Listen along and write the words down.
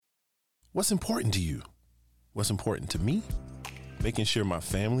What's important to you? What's important to me? Making sure my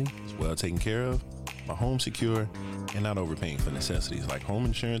family is well taken care of, my home secure, and not overpaying for necessities like home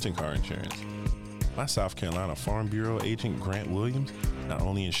insurance and car insurance. My South Carolina Farm Bureau agent, Grant Williams, not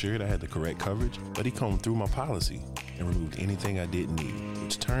only ensured I had the correct coverage, but he combed through my policy and removed anything I didn't need,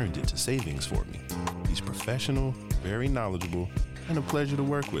 which turned into savings for me. He's professional, very knowledgeable, and a pleasure to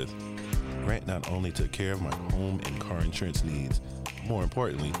work with. Grant not only took care of my home and car insurance needs, but more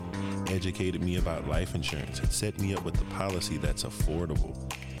importantly, educated me about life insurance and set me up with a policy that's affordable.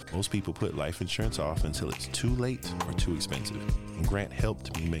 Most people put life insurance off until it's too late or too expensive, and Grant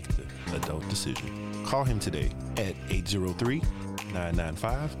helped me make the adult decision. Call him today at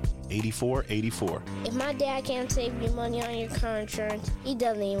 803-995-8484. If my dad can't save you money on your car insurance, he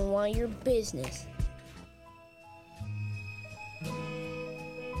doesn't even want your business.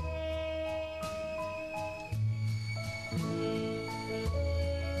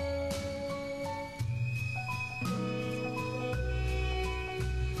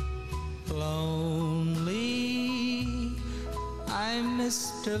 Lonely, I'm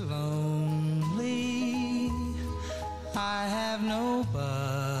Mr. Lonely. I have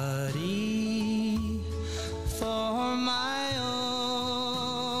nobody for my own.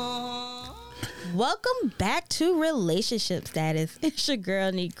 Welcome back to Relationship Status. It's your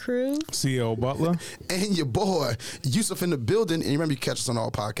girl, Nee Cruz. CEO Butler. And your boy, Yusuf in the building. And remember, you catch us on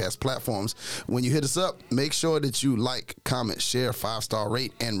all podcast platforms. When you hit us up, make sure that you like, comment, share, 5-star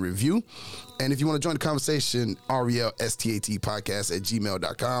rate, and review. And if you want to join the conversation, RELSTAT podcast at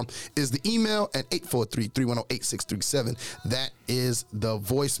gmail.com is the email, and 843-310-8637. That is the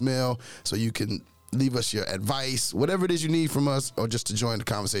voicemail. So you can leave us your advice, whatever it is you need from us, or just to join the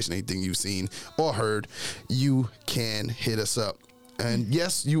conversation, anything you've seen or heard, you can hit us up. And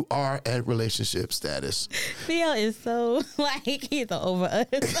yes, you are at Relationship Status. Theo is so like he's over us.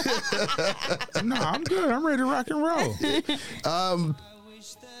 No, I'm good. I'm ready to rock and roll.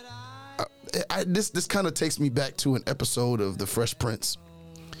 This kind of takes me back to an episode of The Fresh Prince.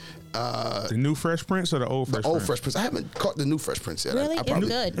 The new Fresh Prince or the old Fresh The old Prince? Fresh Prince. I haven't caught the new Fresh Prince yet. Really? I It's probably,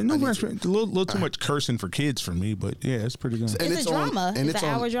 good. The new I need Fresh to. Prince, a little too much cursing for kids for me, but yeah, it's pretty good. And It's a drama. and It's an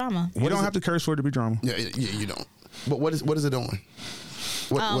hour drama. You don't have to curse for it to be drama. Yeah, you don't. But what is it on?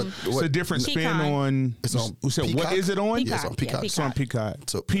 It's a different spin Peacock. on. It's on We said, Peacock? what is it on? Yeah, it's on Peacock. It's on Peacock.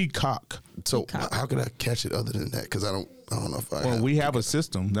 So- Peacock. So Peacock. how could I catch it other than that? Because I don't know if I. Well, have. we have a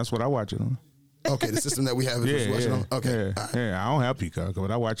system. That's what I watch it on. Okay, the system that we have is Yeah, watching yeah. on. Okay, Yeah, all right. yeah. I don't have Peacock,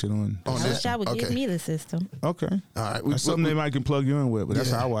 but I watch it on. On I this- wish I would give okay. me the system. Okay. All right. That's something they might can plug you in with, but that's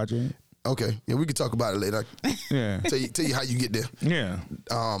Yeah. how I watch it. Okay, yeah, we can talk about it later. Yeah. tell you how you get there. Yeah.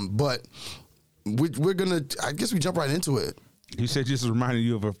 But we're gonna. I guess we jump right into it. You said this is reminding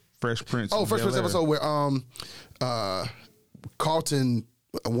you of a Fresh Prince. Oh, of Fresh Prince Bel-Air. episode where Carlton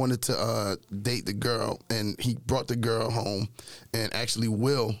wanted to date the girl, and he brought the girl home, and actually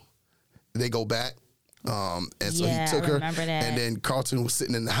they go back. And so Yeah, he took I her, remember that. and then Carlton was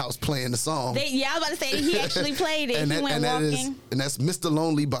sitting in the house playing the song. I was about to say he actually played it. and He went walking. that's Mr.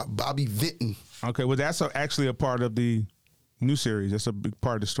 Lonely by Bobby Vinton. Okay, well, that's actually a part of the new series. That's a big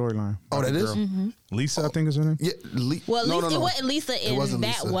part of the storyline. Oh, About that the is? girl. Lisa, I think is her name. Yeah, Well, at no, least no, it no. wasn't Lisa in wasn't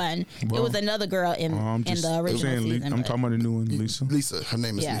that Lisa. one. Well, it was another girl in I'm the original saying, season. I'm but- talking about the new one, Lisa. Lisa, her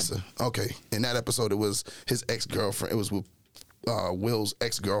name is Yeah. Lisa. Okay, in that episode, it was his ex-girlfriend. It was with Will's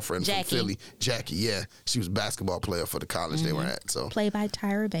ex-girlfriend from Jackie. Philly, Jackie. Yeah, she was a basketball player for the college they were at. So Played by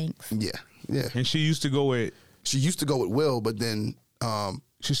Tyra Banks. yeah. And she used to go with. She used to go with Will, but then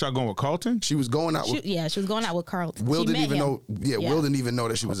She started going with Carlton. she was going out with She was going out with Carlton. Will. She Didn't met even him. know. Yeah, Will didn't even know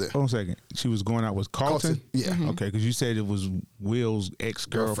that she was there. Hold on a second. She was going out with Carlton. Yeah, Okay, because you said it was Will's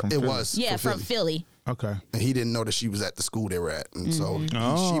ex-girl from it Philly. was. Yeah, from from Philly. Philly. Okay. And he didn't know that she was at the school they were at, and so she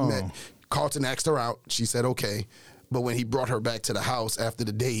Oh. met. Carlton asked her out. She said okay, but when he brought her back to the house after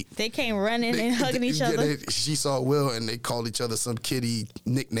the date. They came running and hugging each other. She saw Will and they called each other some kiddie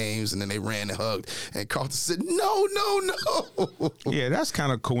nicknames, and then they ran and hugged. And Carlton said, "No." Yeah, that's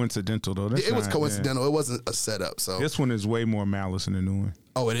kind of coincidental though. That's It was not- coincidental. It wasn't a setup. So yeah. This one is way more malice than the new one.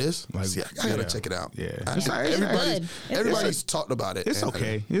 oh, it is. Like, See, I gotta yeah. check it out. Yeah. It's good. everybody's talked about it. It's and-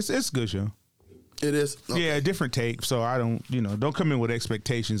 okay. It's a good show. It is. Okay. Yeah, different take. So I don't come in with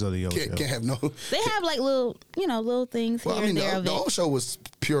expectations of the old show. Can't have no. They have like little things Well, here I mean, and there of the it. whole show was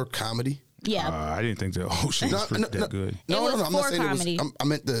pure comedy. Yeah. I didn't think the whole show was that good. No, was I'm not for saying comedy. it was. I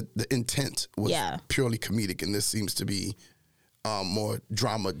meant the intent was Yeah. purely comedic, and this seems to be more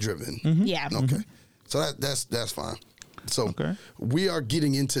drama driven. Yeah. Okay, so that's fine. So Okay. we are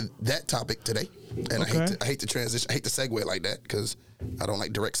getting into that topic today, and Okay. I hate to transition. I hate to segue like that because I don't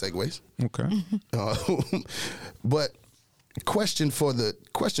like direct segues. Okay. But Question for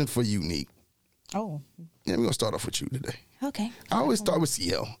you, Neek. Oh, Yeah, we're gonna start off with you today. okay. I always start with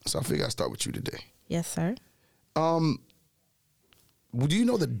CL, so I figure I'll start with you today. Yes, sir. Do you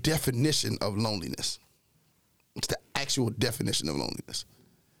know the definition of loneliness? It's the actual definition of loneliness.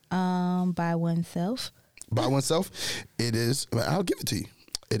 By oneself. By oneself, it is, I'll give it to you.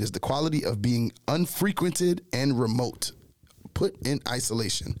 It is the quality of being unfrequented and remote, put in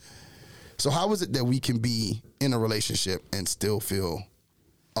isolation. So how is it that we can be in a relationship and still feel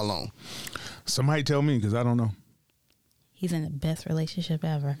alone? Somebody tell me, because I don't know. He's in the best relationship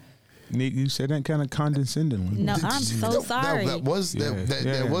ever. Nick, you said that kind of condescendingly. No, I'm so sorry. That was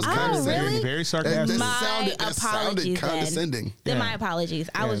Oh, condescending. really? Very sarcastic. That sounded apologies condescending. Then Yeah. my apologies.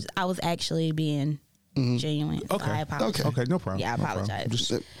 I was actually being genuine. So I apologize. Okay, no problem. Yeah, I No problem. apologize.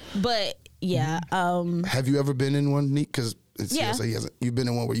 Just, But yeah, Have you ever been in one, Neek? Because Yeah. he hasn't. You've been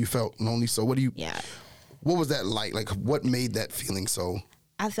in one where you felt lonely. So what yeah. What was that like? Like, what made that feeling so?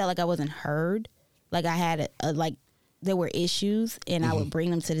 I felt like I wasn't heard. Like I had like there were issues, and I would bring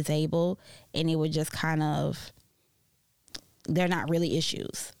them to the table, and it would just kind of, they're not really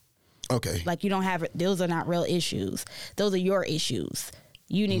issues. Okay. Like you don't have, those are not real issues. Those are your issues.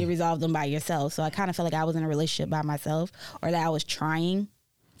 You need to resolve them by yourself. So I kind of felt like I was in a relationship by myself, or that I was trying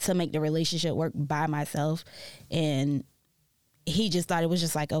to make the relationship work by myself, and he just thought it was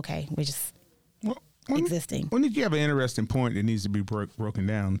just like, okay, we're just existing. When did you have an interesting point that needs to be broken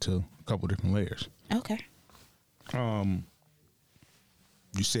down to a couple different layers? Okay. You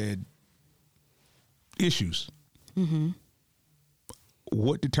said issues. Mm-hmm.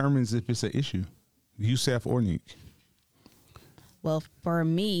 What determines if it's an issue? Yusef or Neek? Well, for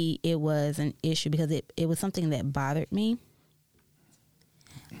me, it was an issue because it was something that bothered me.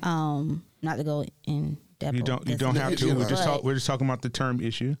 Not to go in depth. You don't have to. But- We're just talking about the term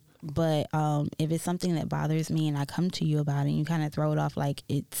issue. But if it's something that bothers me and I come to you about it, and you kind of throw it off like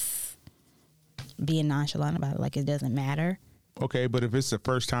it's being nonchalant about it, like it doesn't matter. Okay, but if it's the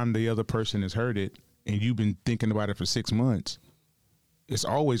first time the other person has heard it and you've been thinking about it for 6 months, it's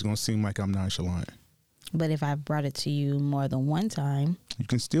always going to seem like I'm nonchalant. But if I've brought it to you more than one time, You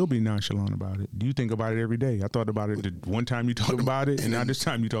can still be nonchalant about it. You think about it every day. I thought about it the one time you talked about it, and now this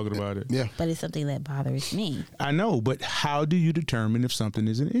time you're talking about it. Yeah. but it's something that bothers me. I know, but how do you determine if something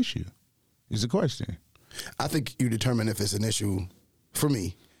is an issue? Is the question. I think you determine if it's an issue. For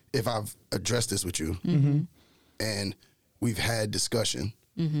me, if I've addressed this with you, and we've had discussion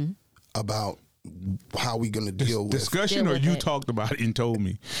about how we going to deal with Discussion, Deal or with you it. talked about it and told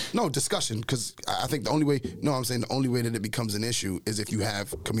me? No, discussion, because I think the only way the only way that it becomes an issue is if you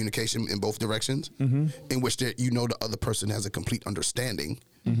have communication in both directions, in which the other person has a complete understanding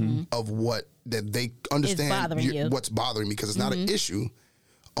of what that they understand bothering you. what's bothering me, because it's not an issue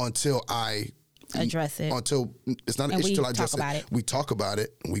until I Address it. Until it's not an And issue we till I talk address about it. it. We talk about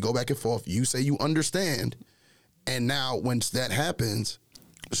it, and we go back and forth. You say you understand, and now once that happens,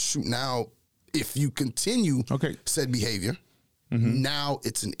 shoot, now if you continue Okay. said behavior, now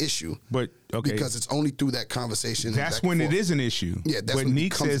it's an issue. But, okay. Because it's only through that conversation. That's back and when it forth. is an issue. Yeah, that's what when it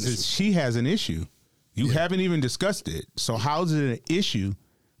Neek becomes says an is issue. she has an issue. You haven't even discussed it. So how's it an issue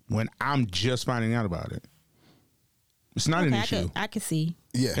when I'm just finding out about it? It's not an issue. I could see.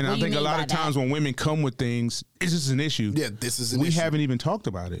 Yeah. And What I do you think a mean lot by of times when women come with things, this is an issue. Yeah, this is an we issue. haven't even talked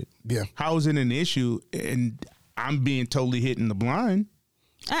about it. Yeah. How is it an issue? And I'm being totally hit in the blind.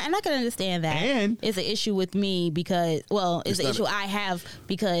 And I can understand that. And- it's an issue with me because, well, it's an not issue I have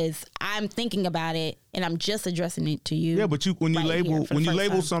because I'm thinking about it and I'm just addressing it to you. Yeah, but when you right here label for the first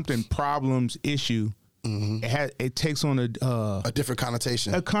time. something problems, issue, it takes on a different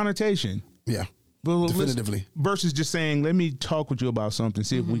connotation. a connotation. Yeah. Well, Definitively. Versus just saying, let me talk with you about something,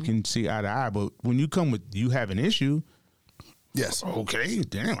 see if we can see eye to eye. But when you come with, you have an issue, Yes. okay,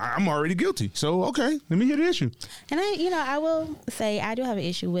 damn, I'm already guilty. So, okay, let me hear the issue. And I will say I do have an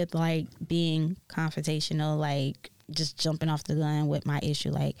issue with like being confrontational, like just jumping off the gun with my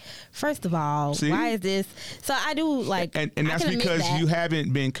issue. Like, first of all, See? why is this? So I do like, And I that's can admit because that. you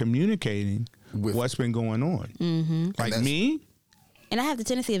haven't been communicating With- what's been going on. Mm-hmm. Like that's- me, And I have the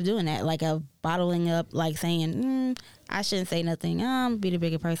tendency of doing that, like of bottling up, like saying, I shouldn't say nothing. Be the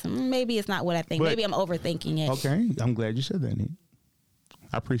bigger person. Maybe it's not what I think. But- Maybe I'm overthinking it. okay, I'm glad you said that, Nick.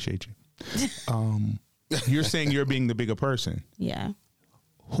 I appreciate you. You're saying you're being the bigger person. Yeah.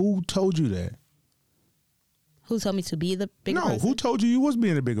 Who told you that? Who told me to be the bigger No, person? who told you was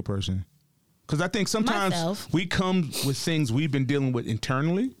being a bigger person? Because I think sometimes Myself. we come with things we've been dealing with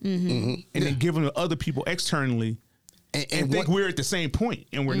internally, and then giving to other people externally, and think we're at the same point,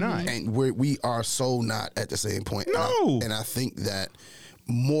 and we're not. And we are so not at the same point. No. And I think that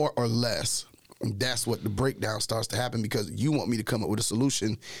more or less, that's what the breakdown starts to happen, because you want me to come up with a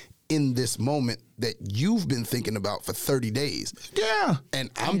solution in this moment that you've been thinking about for 30 days. Yeah. And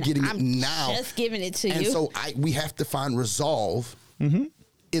I'm getting it now. Just giving it to and you. so we have to find resolve in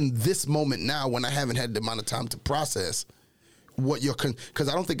this moment now, when I haven't had the amount of time to process what you're, because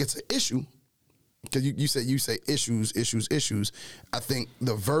I don't think it's an issue. Because you say issues. I think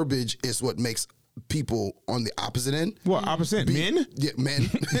the verbiage is what makes people on the opposite end. What, opposite? Men? Yeah, men.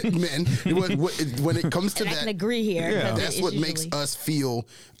 Men. When it comes to and that, I can agree here. Yeah. that's what makes us feel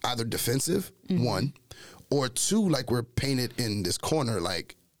either defensive, one, or two, like we're painted in this corner,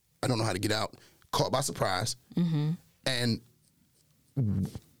 like, I don't know how to get out, caught by surprise. And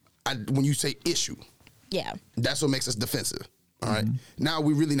when you say issue, Yeah. that's what makes us defensive. All right. Now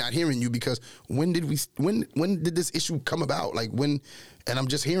we're really not hearing you, because when did this issue come about? Like, when? And I'm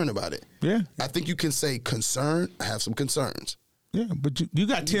just hearing about it. Yeah. I think you can say concern. I have some concerns. Yeah, but you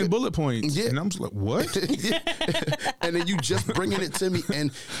got 10 bullet points. Yeah. And I'm just like, what? And then you just bringing it to me, and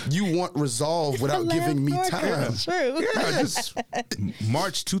you want resolve without giving me time. True. Yeah, just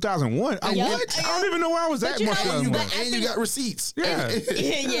March 2001. I don't even know where I was at. you March know, 2001. And you got receipts. Yeah.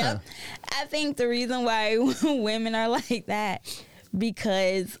 Yeah. I think the reason why women are like that,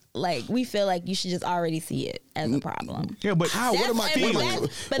 because like we feel like you should just already see it as a problem. Yeah, but How? What am I?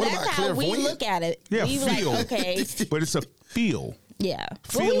 But that's how we look at it. Yeah, we feel. like, okay, But it's a feel. yeah.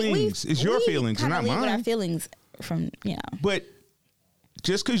 Feelings. It's your feelings, kinda not leave with mine. our feelings from, you know. But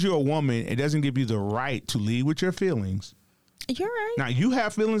just because you're a woman, it doesn't give you the right to lead with your feelings. You're right. Now, you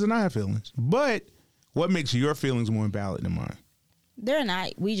have feelings and I have feelings. But what makes your feelings more valid than mine? They're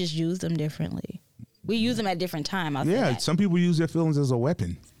not. We just use them differently. We use them at different times. I'll say Yeah, that. some people use their feelings as a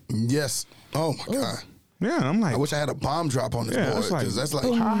weapon. Yes. Oh my God. Yeah, I'm like, I wish I had a bomb drop on this yeah, board, it's like, because that's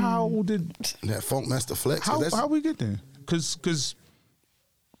like how did that Funk Master Flex. 'cause that's, how we get there? Because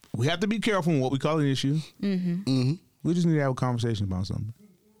we have to be careful in what we call an issue. We just need to have a conversation about something,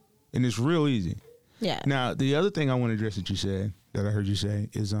 and it's real easy. Yeah. Now, the other thing I want to address that you said, that I heard you say,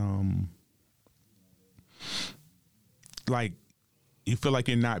 is like you feel like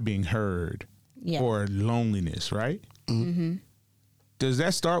you're not being heard, Yeah. or loneliness, right? Mm-hmm. Does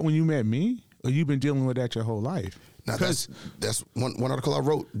that start when you met me, or you've been dealing with that your whole life? now that's one article I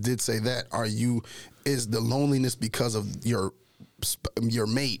wrote did say that. Is the loneliness because of your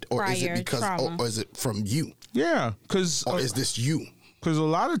mate, or is it Prior because, trauma. or is it from you, Yeah, because or is this you? Because a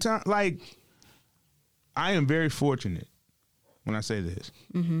lot of times, like, I am very fortunate when I say this,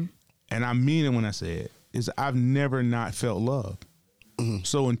 and I mean it when I say it, is I've never not felt love.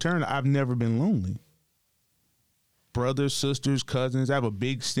 So in turn, I've never been lonely. Brothers, sisters, cousins, I have a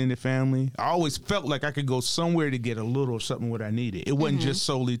big extended family. I always felt like I could go somewhere to get a little something what I needed. It wasn't just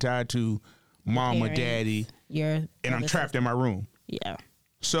solely tied to mom or Parents, daddy, Your and I'm trapped in my room. Yeah.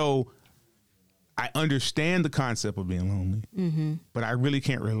 So I understand the concept of being lonely, but I really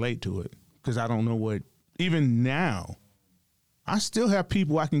can't relate to it because I don't know what, even now, I still have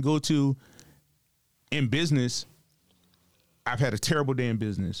people I can go to in business. I've had a terrible day in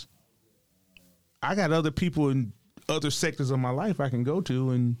business. I got other people in other sectors of my life I can go to,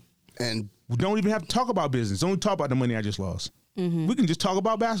 and we don't even have to talk about business. Don't talk about the money I just lost. We can just talk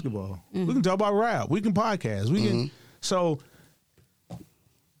about basketball. We can talk about rap. We can podcast. We can. So,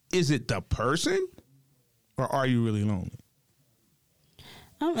 is it the person, or are you really lonely?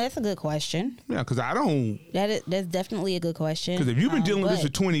 That's a good question. Yeah, because I don't. That's definitely a good question. Because if you've been dealing with this for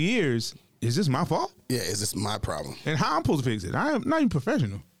but- 20 years, is this my fault? Yeah, is this my problem? And how I'm supposed to fix it? I am not even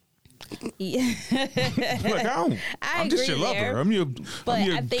professional. Yeah. Like, I'm just your agree lover. there. I'm your But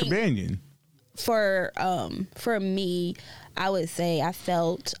I think- companion. For me, I would say I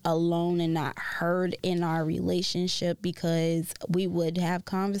felt alone and not heard in our relationship because we would have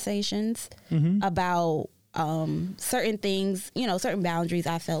conversations about certain things, certain boundaries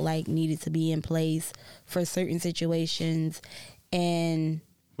I felt like needed to be in place for certain situations. And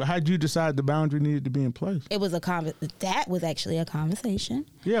But how did you decide the boundary needed to be in place? it was that was actually a conversation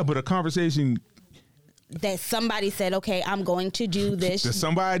Yeah, but a conversation that somebody said, okay, I'm going to do this. to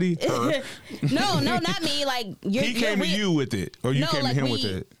somebody, her, No, not me. Like he came to you with it, or you came to him with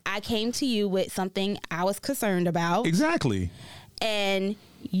it. I came to you with something I was concerned about, Exactly. and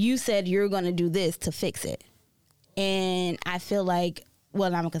you said you're going to do this to fix it. And I feel like,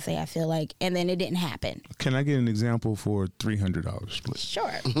 well, I'm going to say I feel like, and then it didn't happen. Can I get an example for $300 please?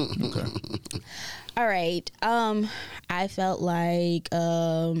 Sure. Okay. All right. I felt like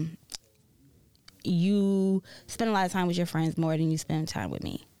you spend a lot of time with your friends more than you spend time with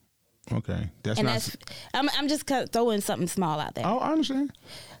me. Okay. That's And not. I'm just throwing something small out there. Oh, I understand.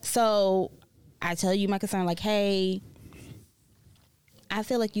 So I tell you my concern, like, hey, I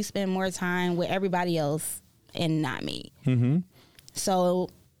feel like you spend more time with everybody else and not me. Mm-hmm. So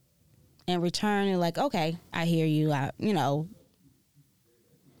in return, you're like, okay, I hear you.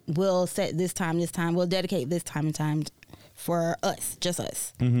 We'll set this time. We'll dedicate this time and time for us, just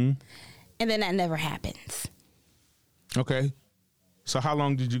us. Mm-hmm. And then that never happens. Okay. So how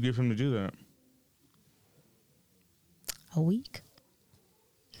long did you give him to do that? A week.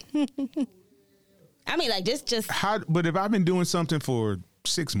 I mean, like, just How? But if I've been doing something for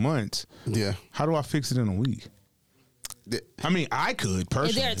 6 months, Yeah. how do I fix it in a week? I mean, I could personally.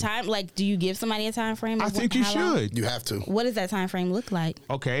 is there a time? Like, do you give somebody a time frame? I of think you how long? should. You have to. What does that time frame look like?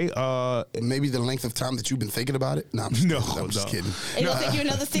 Okay. Maybe the length of time that you've been thinking about it. No, I'm just kidding. It'll take you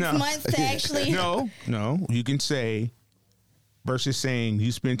another 6 No. months to actually. No. You can say, versus saying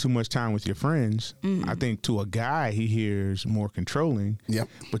you spend too much time with your friends. I think to a guy, he hears more controlling. Yep.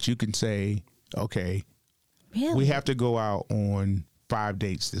 But you can say, okay, Really? we have to go out on 5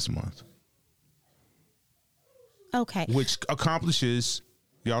 dates this month, Okay. which accomplishes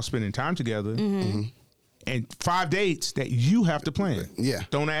y'all spending time together. And 5 dates that you have to plan. Yeah.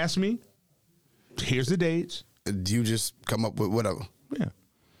 Don't ask me. Here's the dates. You just come up with whatever. Yeah.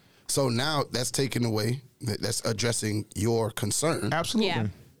 So now that's taken away. That's addressing your concern. Absolutely. Yeah.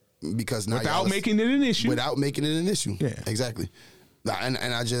 Because now Without y'all making it an issue. without making it an issue. Yeah. Exactly. And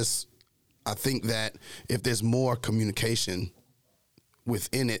I think that if there's more communication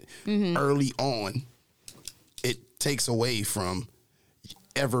within it early on, it takes away from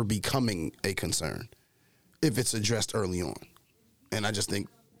ever becoming a concern if it's addressed early on. And I just think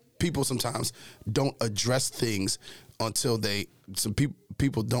people sometimes don't address things until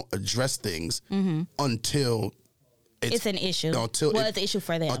people don't address things until It's an issue. Until it's an issue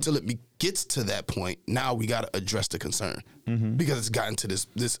for them. Until it gets to that point, now we got to address the concern because it's gotten to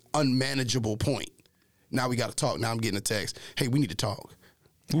this unmanageable point. Now we got to talk. Now I'm getting a text. Hey, we need to talk.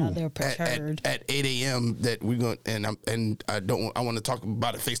 They're perturbed. At 8 a.m. that we're going I want to talk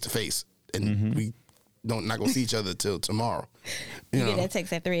about it face to face, and we not gonna see each other till tomorrow. You get that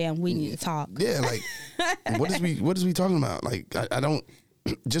text at 3 a.m. We need to talk. Yeah, like what is we talking about? Like I don't.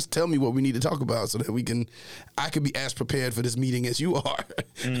 Just tell me what we need to talk about so that I could be as prepared for this meeting as you are.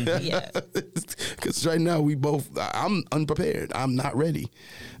 Yeah. Because right now I'm unprepared. I'm not ready.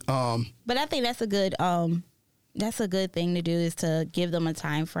 But I think that's a good thing to do, is to give them a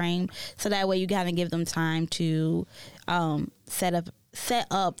time frame, so that way you kind of give them time to set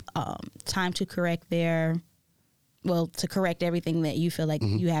up time to correct to correct everything that you feel like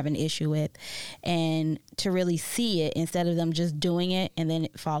you have an issue with, and to really see it instead of them just doing it and then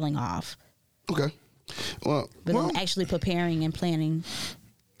it falling off. Okay. Well, Them actually preparing and planning.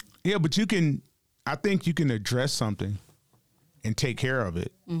 Yeah, but I think you can address something and take care of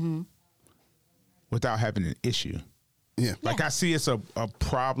it without having an issue. yeah. Like I see it's a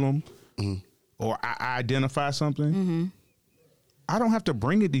problem or I identify something. I don't have to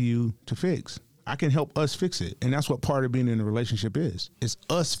bring it to you to fix. I can help us fix it. And that's what part of being in a relationship is. It's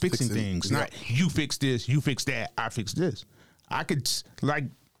us fixing Fixing it, things, yeah. not you fix this, you fix that, I fix this. I could, like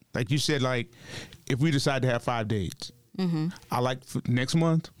you said, like if we decide to have 5 dates, I like next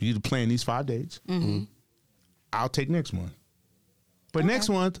month, you to plan these 5 dates. I'll take next month. But next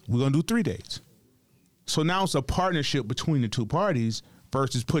month, we're going to do 3 dates. So now it's a partnership between the two parties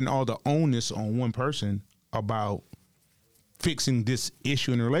versus putting all the onus on one person about fixing this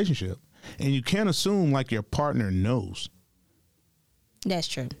issue in the relationship. And you can't assume like your partner knows. That's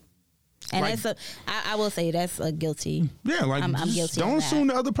true. And Like- I will say that's a guilty. Yeah, like I'm just guilty don't of that. assume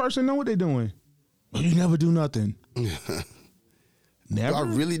the other person know what they're doing. You never do nothing. Do Never. I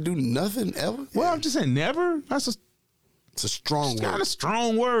really do nothing ever? Well, I'm just saying never. That's It's a strong kind word. of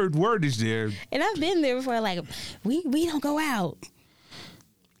strong wordage there. And I've been there before. Like we don't go out.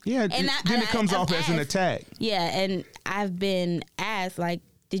 Yeah, And then it comes I've off as an asked- attack. Yeah, and I've been asked, like,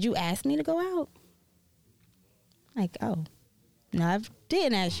 did you ask me to go out? Like, oh, no, I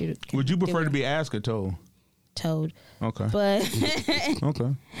didn't ask you. Would you prefer to be asked or told? Told? Okay. But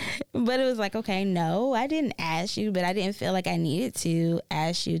Okay. but it was like, okay, no, I didn't ask you, but I didn't feel like I needed to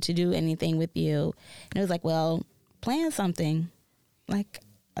ask you to do anything with you. And it was like, well, plan something. Like,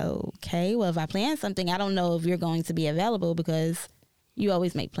 okay, well, if I plan something, I don't know if you're going to be available, because you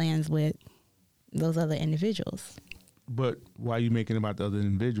always make plans with those other individuals. But why are you making it about the other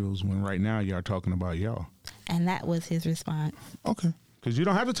individuals when right now y'all talking about y'all? And that was his response. Okay. Because you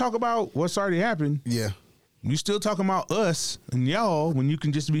don't have to talk about what's already happened. Yeah. You still talking about us and y'all when you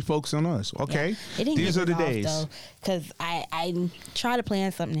can just be focused on us. Okay. It didn't These get are the resolved, days. though, because I tried to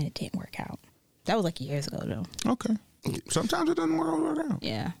plan something and it didn't work out. That was like years ago, though. Okay. Sometimes it doesn't work out.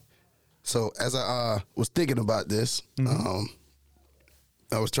 Yeah. So as I was thinking about this,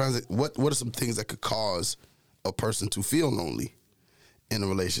 I was trying to. What are some things that could cause a person to feel lonely in a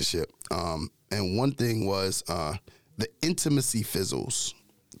relationship? And one thing was the intimacy fizzles.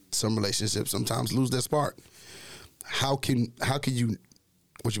 Some relationships sometimes lose their spark. How can you?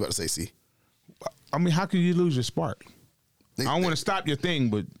 What you about to say, C? I mean, how can you lose your spark? I don't want to stop your thing,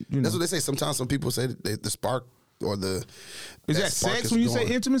 but that's what they say. Sometimes some people say that the spark or the is that sex when you say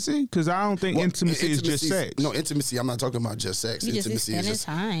intimacy? Because I don't think intimacy is just sex. No, intimacy. I'm not talking about just sex. You Intimacy is just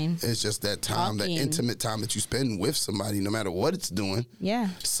time. It's just that time, that intimate time that you spend with somebody, no matter what it's doing. Yeah.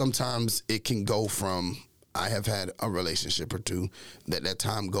 Sometimes it can go from. I have had a relationship or two that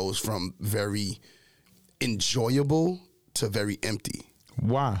time goes from very enjoyable to very empty.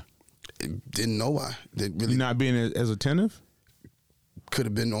 Why? Didn't know why. You're not being as attentive? Could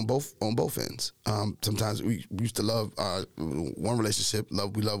have been on both ends. Sometimes we used to love one relationship.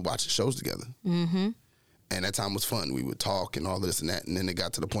 We loved watching shows together, and that time was fun. We would talk and all this and that, and then it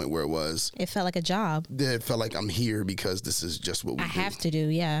got to the point where it felt like a job. Yeah, it felt like I'm here because this is just what we have to do.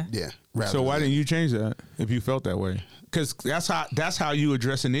 Yeah. So why didn't you change that if you felt that way? Because that's how you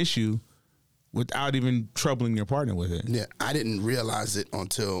address an issue without even troubling your partner with it. Yeah, I didn't realize it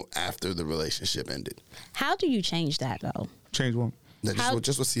until after the relationship ended. How do you change that though? Change what?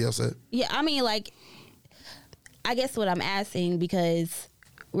 Just what CL said. Yeah, I mean, like, I guess what I'm asking, because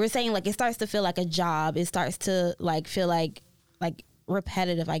we're saying like it starts to feel like a job. It starts to like feel like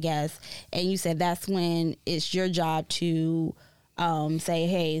repetitive, I guess. And you said that's when it's your job to say,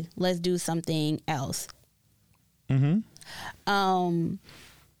 hey, let's do something else.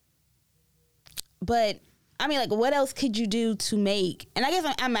 But I mean, like, what else could you do to make? And I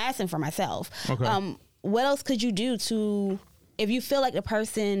guess I'm asking for myself. Okay. What else could you do to, if you feel like the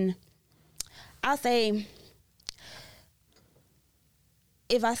person, I'll say,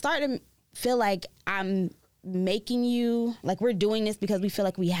 if I start to feel like I'm making you, like we're doing this because we feel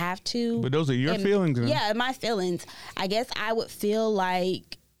like we have to. But those are your feelings. Yeah, my feelings. I guess I would feel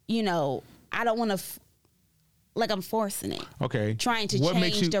like, I don't want to, like I'm forcing it. Okay. Trying to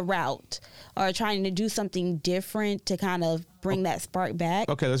change the route or trying to do something different to kind of bring that spark back.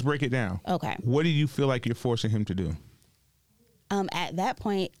 Okay, let's break it down. Okay. What do you feel like you're forcing him to do? At that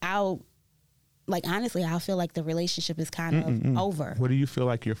point, honestly, I'll feel like the relationship is kind of over. What do you feel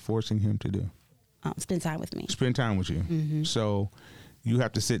like you're forcing him to do? Spend time with me. Spend time with you. Mm-hmm. So you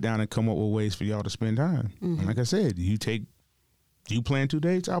have to sit down and come up with ways for y'all to spend time. Mm-hmm. And like I said, you plan 2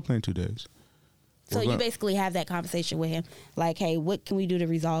 dates, I'll plan 2 days. So you basically have that conversation with him. Like, hey, what can we do to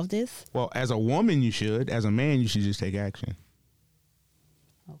resolve this? Well, as a woman, you should. As a man, you should just take action.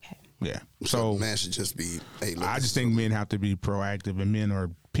 Okay. Yeah. So man should just be, hey, look, I just think men have to be proactive and men are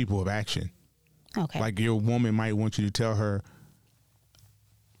people of action. Okay. Like your woman might want you to tell her,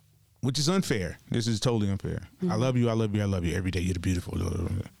 which is unfair. This is totally unfair. Mm-hmm. I love you, I love you, I love you. Every day you're beautiful.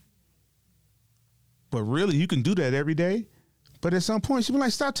 But really, you can do that every day. But at some point, she'll be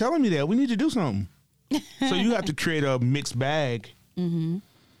like, stop telling me that. We need to do something. So you have to create a mixed bag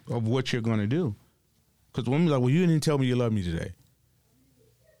of what you're going to do. Because women's like, well, you didn't tell me you love me today.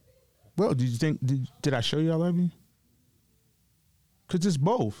 Well, did I show you I love you? Because it's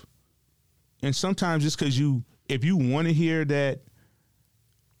both. And sometimes just because if you want to hear that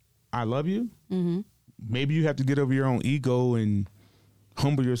I love you, maybe you have to get over your own ego and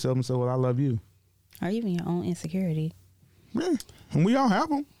humble yourself and say, well, I love you. Or even your own insecurity. Yeah, and we all have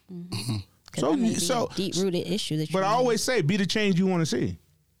them. So deep-rooted issue that you. But I always say, be the change you want to see.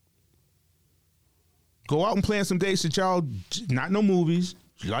 Go out and plan some dates that y'all, not no movies.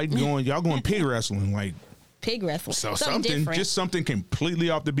 Y'all going pig wrestling, like pig wrestling. So something completely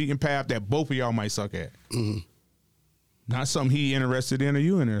off the beaten path that both of y'all might suck at. Mm-hmm. Not something he interested in or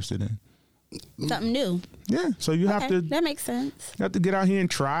you interested in. Something new. Yeah, so you have to. That makes sense. You have to get out here and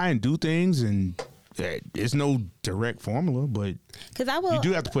try and do things and. There's no direct formula, but you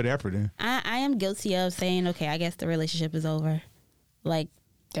do have to put effort in. I am guilty of saying, okay, I guess the relationship is over. Like,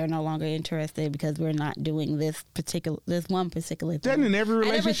 they're no longer interested because we're not doing this one particular thing. Then in every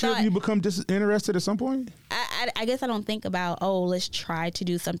relationship, you become disinterested at some point? I guess I don't think about, let's try to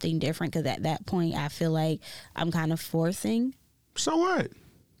do something different, because at that point, I feel like I'm kind of forcing. So what?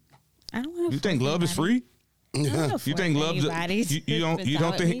 I don't want to. You think love is free? Yeah. You think love? You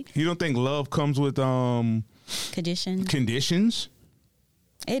don't think love comes with conditions?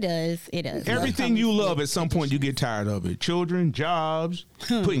 It does. Everything you love, at some point, you get tired of it. Children, jobs,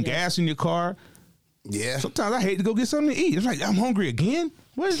 putting gas in your car. Yeah. Sometimes I hate to go get something to eat. It's like I'm hungry again.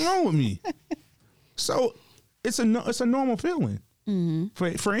 What is wrong with me? So it's a normal feeling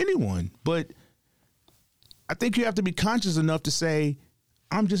for anyone, but I think you have to be conscious enough to say,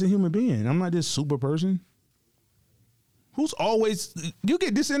 I'm just a human being. I'm not this super person. Who's always, you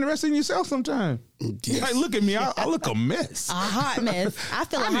get disinterested in yourself sometimes. Yes. Like, look at me, I look a mess. A hot mess. I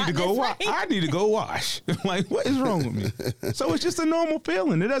feel a I hot need to go mess. wash. I need to go wash. Like, what is wrong with me? So it's just a normal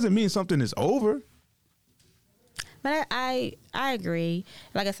feeling. It doesn't mean something is over. But I agree.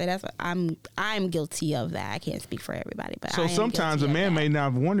 Like I said, that's what I'm guilty of that. I can't speak for everybody, but So I am sometimes a guilty of man that. may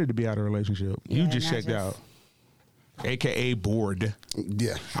not have wanted to be out of a relationship. You Yeah, just not checked just- out. AKA bored.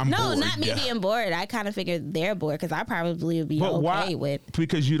 Yeah. I'm No, bored. not me being bored. I kind of figured they're bored because I probably would be But okay why? with.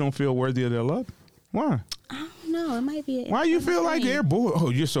 Because you don't feel worthy of their love? Why? I don't know. It might be. Why you internal feel like thing. they're bored? Oh,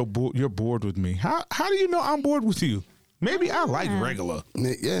 you're so bored. You're bored with me. How do you know I'm bored with you? Maybe I like regular.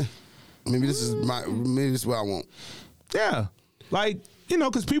 Yeah. Maybe this is what I want. Yeah. Like, you know,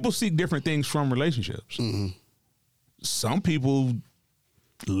 because people seek different things from relationships. Some people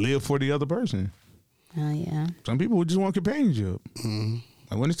live for the other person. Oh yeah. Some people just want companionship.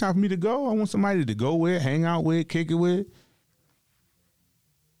 Like when it's time for me to go, I want somebody to go with, hang out with, kick it with.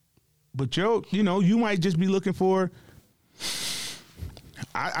 But you might just be looking for.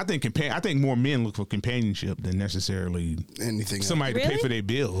 I think more men look for companionship than necessarily Anything. somebody to pay Really? for their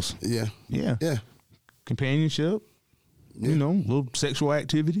bills. Yeah. Yeah, Yeah. companionship. You know, a little sexual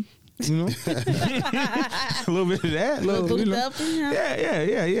activity. You know, a little bit of that. Little you know. booty up, you know?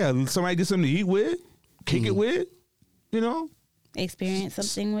 Yeah. Somebody get something to eat with, kick it with. You know, Experience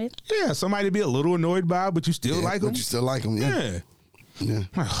something with. yeah. Somebody to be a little annoyed by, but you still Yeah, like them. But you still like them. Yeah. Yeah. Yeah.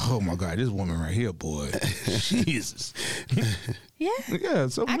 Oh my God, this woman right here, boy. Jesus. Yeah. Yeah.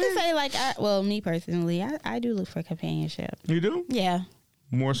 So I man, can say like, me personally, I do look for companionship. you do Yeah.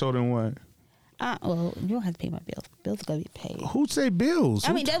 more so than what? Well, you don't have to pay my bills. Bills are gonna be paid. Who say bills?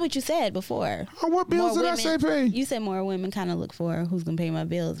 I mean, that's what you said before. Oh, what bills More did I say pay? You said more women kind of look for who's gonna pay my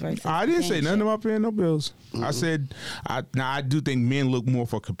bills versus. I didn't say nothing companionship. about paying no bills. I said, I do think men look more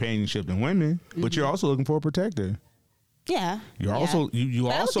for companionship than women, but you're also looking for a protector. Yeah. You're yeah. also you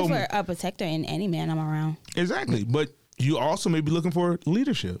But I'm also looking for a protector in any man I'm around. exactly, but you also may be looking for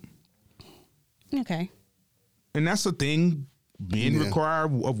leadership, Okay. and that's the thing men Yeah. require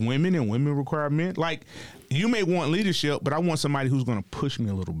of women, and women require men. Like you may want leadership, but I want somebody who's going to push me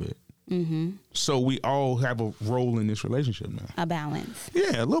a little bit. Mm-hmm. So we all have a role in this relationship now. A balance.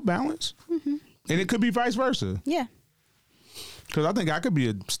 Yeah, a little balance, and it could be vice versa. Yeah. Because I think I could be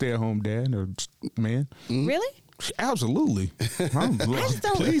a stay-at-home dad or man. Really? Absolutely. just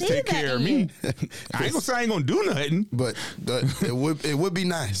don't Please see take that care of in me. you. I ain't gonna say I ain't gonna do nothing. But it would be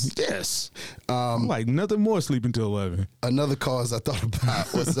nice. Yes. I'm like nothing more sleeping till 11. Another cause I thought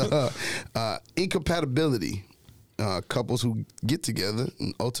about was incompatibility. Couples who get together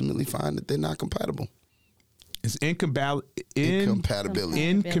and ultimately find that they're not compatible. Is Incompatibility.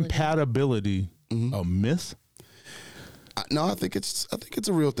 incompatibility a myth? No, I think it's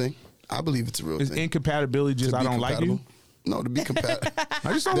a real thing. I believe it's a real Is thing. incompatibility just To I be don't like you? compatible. No, to be compatible.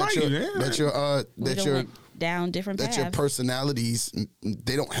 I just don't like you. Man. We done went down different that paths. your personalities,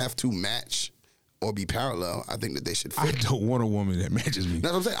 they don't have to match or be parallel. I think that they should fit. I don't want a woman that matches me.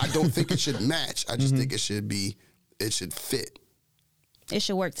 That's what I'm saying. I don't think it should match. I just think it should fit. It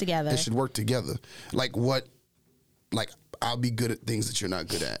should work together. It should work together. Like I'll be good at things that you're not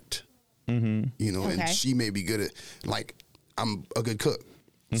good at. You know, and Okay. she may be good at, like, I'm a good cook.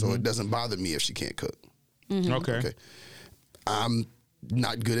 So it doesn't bother me if she can't cook. Okay. Okay. I'm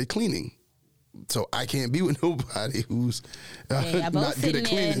not good at cleaning. So I can't be with nobody who's Yeah, both not good sitting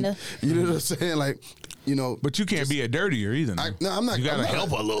at there in cleaning. You know what I'm saying? Like, you know. But you can't be a dirtier either. No, I'm not. You gotta I'm not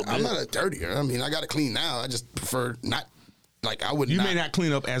help a little bit. I'm not a dirtier. I mean, I got to clean now. I just prefer not. Like, I would. You may not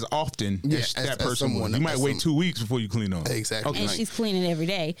clean up as often as that person someone- would. You might as wait some- 2 weeks before you clean up. Exactly. and Like, she's cleaning every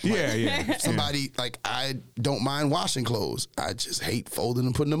day. Yeah. somebody like I don't mind washing clothes. I just hate folding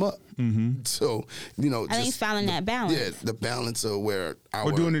and putting them up. Mm-hmm. So you know, I think it's finding that balance. Yeah, the balance of where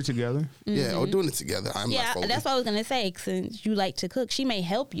We're doing it together. Yeah, or doing it together. I'm not Yeah, folding. that's what I was gonna say. Since you like to cook, she may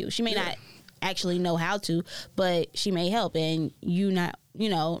help you. She may not actually know how to, but she may help. And you not,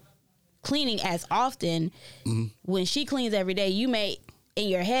 cleaning as often. When she cleans every day, you may in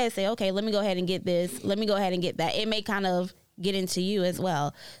your head say, "Okay, let me go ahead and get this. Let me go ahead and get that." It may kind of get into you as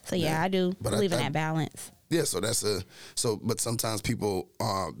well. So yeah, I do But believe in I- that balance. Yeah, so but sometimes people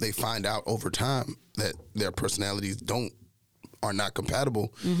they find out over time that their personalities are not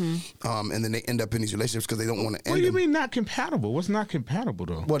compatible, and then they end up in these relationships because they don't want to end What do you them. mean not compatible? What's not compatible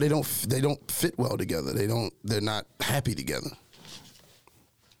though? Well, they don't fit well together. They're not happy together.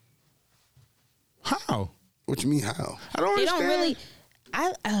 How? What you mean how? I don't They understand. don't really.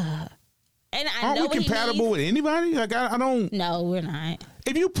 And I Aren't know we what he compatible means. with anybody? Like I don't. No, we're not.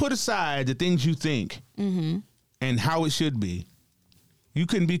 If you put aside the things you think and how it should be, you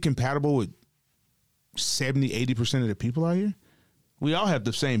couldn't be compatible with 70, 80% of the people out here. We all have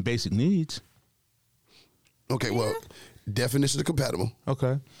the same basic needs. Okay, well, definition of compatible.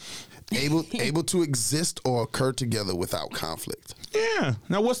 Okay. Able to exist or occur together without conflict. Yeah.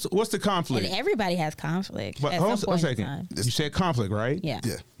 Now, what's the conflict? And everybody has conflict. But at hold some on a point in second. time. You said conflict, right? Yeah.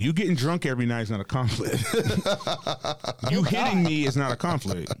 Yeah. You getting drunk every night is not a conflict. You hitting me is not a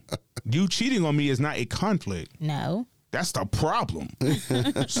conflict. You cheating on me is not a conflict. No. That's the problem.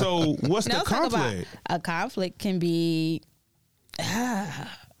 So what's No, the talk about conflict? a conflict can be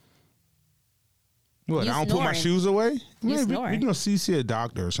What? You I don't put my snoring. shoes away? You Man, we snoring. can go see a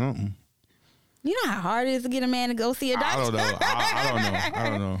doctor or something. You know how hard it is to get a man to go see a doctor? I don't know. I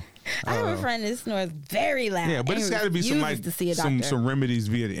don't know. I have a friend that snores very loud. Yeah, but and it's got to be some refuses like to see a doctor. some remedies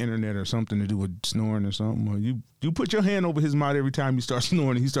via the internet or something to do with snoring or something. Or you put your hand over his mouth every time you start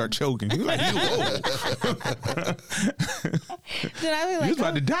snoring and he start choking. You're like, you old. Then I was You like, was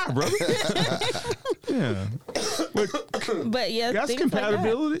about to die, brother. Yeah, but yeah, that's things like that.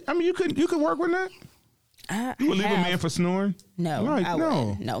 compatibility. I mean, you could work with that. You would leave a have. man for snoring? No, Like, I no.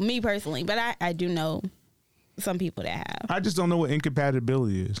 wouldn't. No, me personally, but I do know some people that have. I just don't know what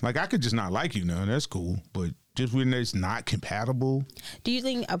incompatibility is. Like, I could just not like you now. That's cool. But just when it's not compatible. Do you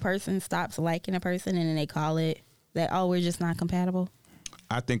think a person stops liking a person and then they call it that, oh, we're just not compatible?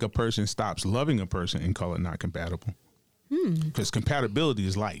 I think a person stops loving a person and call it not compatible. Because compatibility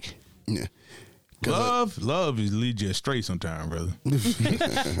is like. Yeah. Love is lead you astray sometime, brother.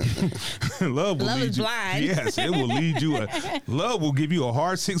 Love will Love lead is you. blind. Yes, it will lead you. Love will give you a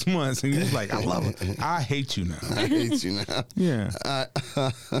hard 6 months, and you're like, I love it. I hate you now. I hate you now. Yeah.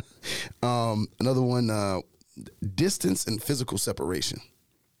 Another one, distance and physical separation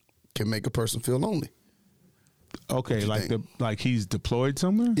can make a person feel lonely. Okay, you like think? like he's deployed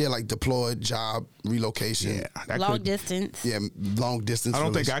somewhere. Yeah, like deployed, job, relocation. Yeah, that Long could- distance. Yeah, long distance. I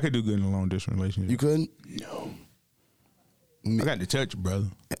don't think relation- I could do good in a long distance relationship. You couldn't? I got to touch, brother.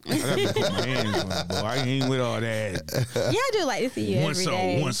 I got to put my hands on it, boy. I ain't with all that. Yeah, I do like to see you every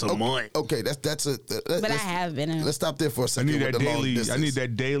day. Once a month. Okay, that's a. But I have been in. Let's stop there for a I second. need with that the long daily. I distance. need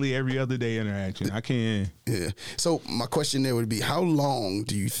that daily, every other day interaction. I can't. Yeah. So my question there would be, how long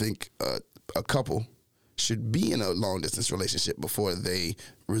do you think a couple should be in a long distance relationship before they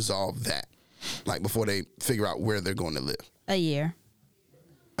resolve that? Like before they figure out where they're going to live? A year.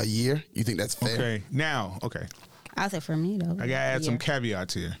 A year? You think that's fair? Okay, now, okay. I'll say for me, though. I gotta add some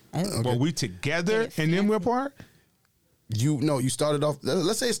caveats here. Oh. Well, we together and then we're apart. You started off.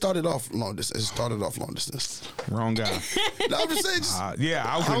 Let's say it started off long distance. It started off long distance. Wrong guy. No, I'm just saying. Yeah,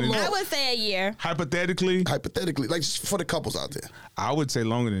 How long? I would say a year. hypothetically, Hypothetically, like just for the couples out there, I would say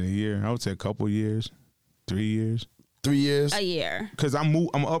longer than a year. I would say a couple years, 3 years, 3 years. A year. because I'm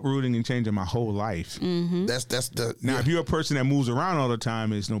uprooting and changing my whole life. That's the Now, yeah. if you're a person that moves around all the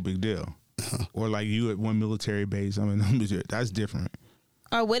time, it's no big deal. Or like you at one military base, I mean, that's different.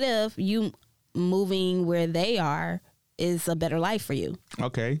 Or what if you moving where they are is a better life for you?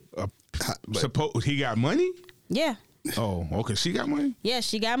 Okay, suppose he got money. Yeah. Oh, okay, she got money. Yeah,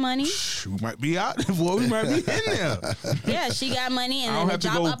 she got money. We might be out. Boy, we might be in there. Yeah, she got money, I and don't then the have to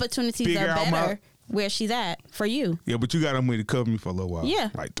job go opportunities figure are out my- better where she's at for you. Yeah, but you got money to cover me for a little while. Yeah.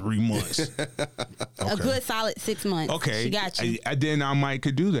 Like 3 months. A good solid 6 months. Okay. She got you. Then I might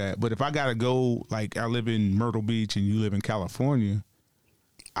could do that. But if I gotta go, like I live in Myrtle Beach and you live in California,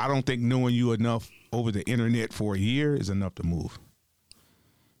 I don't think knowing you enough over the internet for a year is enough to move.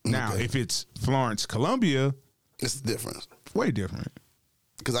 Now, Okay. if it's Florence, Columbia, It's the difference way different.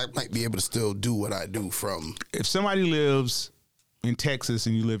 because I might be able to still do what I do from. If somebody lives in Texas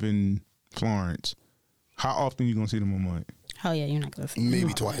and you live in Florence, how often you gonna see them a month? Oh yeah, you're not gonna see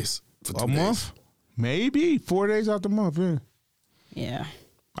Maybe twice for 2 A days. month? Maybe 4 days out the month. Yeah. Yeah.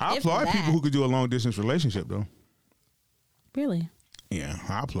 I If applaud that. people who could do a long distance relationship though. Really. Yeah,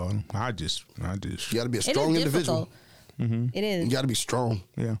 I applaud them. I just. You got to be a It strong is individual. difficult. It is. You got to be strong.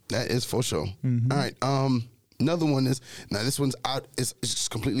 Yeah. That is for sure. All right. Another one is, now this one's out. It's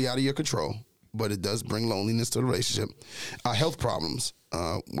just completely out of your control, but it does bring loneliness to the relationship. Health problems,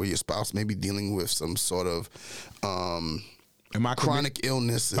 where your spouse may be dealing with some sort of Am I chronic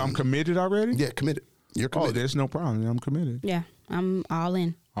illness. I'm and- committed already? Yeah, committed. You're Oh, committed. there's no problem. I'm committed. Yeah. I'm all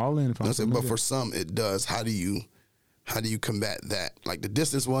in. All in if I'm That's it. committed. But for some, it does. How do you combat that? Like the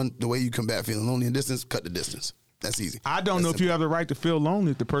distance one, the way you combat feeling lonely in distance, cut the distance. That's easy. I don't know if you have the right to feel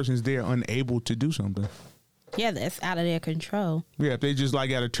lonely if the person's there unable to do something. Yeah, that's out of their control. Yeah, if they just like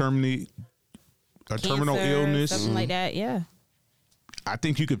got a terminal Cancer, illness, something like that. Yeah. I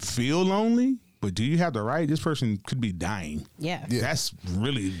think you could feel lonely. But do you have the right? This person could be dying. Yeah. Yeah. That's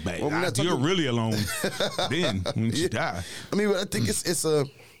really bad. Well, we're not You're talking- really alone then when you die. I mean, I think it's a.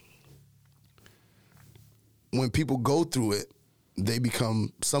 when people go through it, they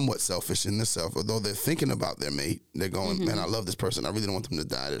become somewhat selfish in themselves. Although they're thinking about their mate, they're going, man, I love this person. I really don't want them to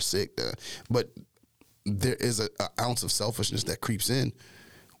die. They're sick. But there is an ounce of selfishness that creeps in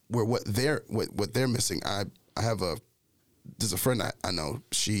where what they're missing. There's a friend I know.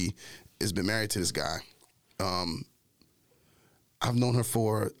 She has been married to this guy. I've known her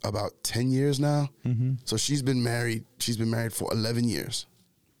for about 10 years now. So she's been married for 11 years.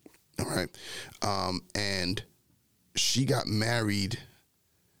 All right. And she got married.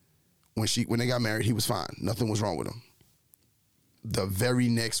 When they got married, he was fine. Nothing was wrong with him. The very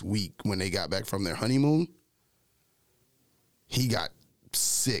next week when they got back from their honeymoon, he got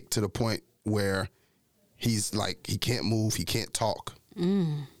sick to the point where he's like, he can't move, he can't talk.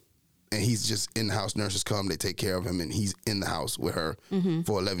 And he's just in the house. Nurses come, they take care of him, and he's in the house with her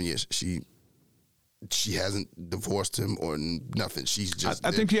for 11 years. She hasn't divorced him or nothing. She's just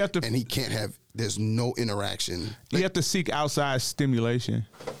I think you have to, and he can't have. There's no interaction. You have to seek outside stimulation,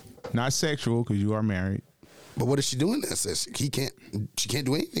 not sexual, because you are married. But what is she doing? That says she can't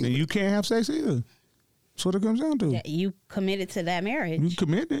do anything. And you can't have sex either. That's what it comes down to. Yeah, you committed to that marriage. You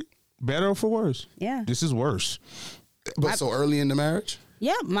committed, better or for worse. Yeah. This is worse. But so early in the marriage.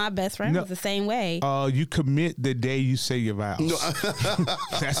 Yeah, my best friend was the same way. You commit the day you say your vows. No.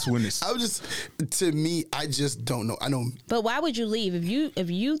 That's when it's. To me, I just don't know. I know. But why would you leave if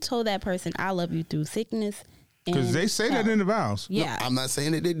you told that person I love you through sickness? Because they say that in the vows. Yeah, no, I'm not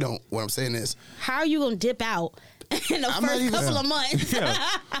saying that they don't. What I'm saying is, how are you gonna dip out in the first couple of months? Yeah.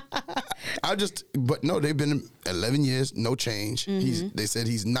 But no, they've been 11 years, no change. They said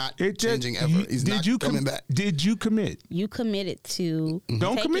he's not changing ever. He's not coming back. Did you commit? You committed to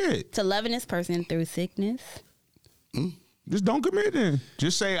Don't commit to loving this person through sickness. Just don't commit then.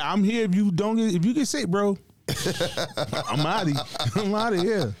 Just say I'm here. If you get sick, bro, I'm out of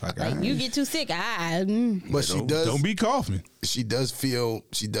here. Like you get too sick, But she does. Don't be coughing. She does feel.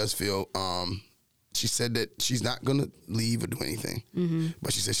 She said that she's not gonna leave or do anything,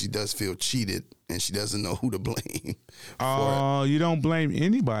 but she said she does feel cheated and she doesn't know who to blame. Oh, you don't blame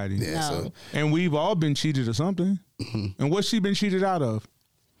anybody. Yeah, No. so And we've all been cheated or something. And what's she been cheated out of?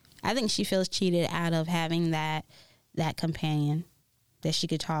 I think she feels cheated out of having that companion that she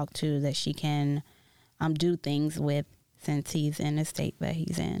could talk to, that she can do things with, since he's in the state that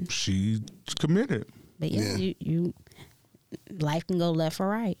he's in. She's committed. But you life can go left or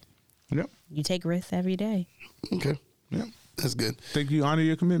right. Yep. You take risks every day. okay, Yep. that's good. Think you honor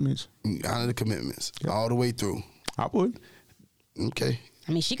your commitments. Honor the commitments all the way through. I would. Okay.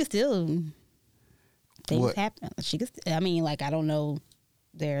 I mean, she could still things What? happen. She could. I mean, like I don't know.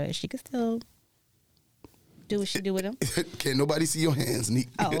 She could still do what she do with him. Can't nobody see your hands, Neek.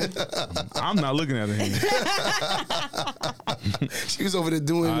 Oh, I'm not looking at her hand. She was over there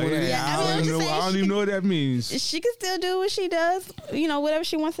doing. one of these- Yeah, I I'm don't just know. I don't saying even know what that means. she could still do what she does. Whatever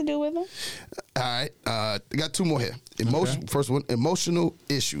she wants to do with him. All right, I got two more here. First one, emotional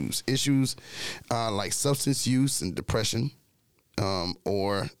issues. Issues like substance use and depression,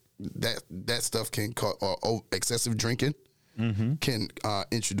 or that stuff can cause, or excessive drinking can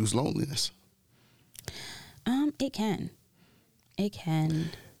introduce loneliness. It can. It can.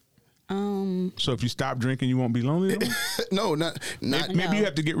 So if you stop drinking, you won't be lonely. No, not. Maybe you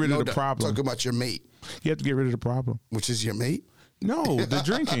have to get rid of the problem. Talk about your mate, You have to get rid of the problem. which is your mate. No, the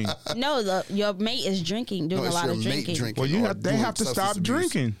drinking. No, your mate is drinking, doing No, a it's lot your of mate drinking. drinking. Well, or they doing have to substance stop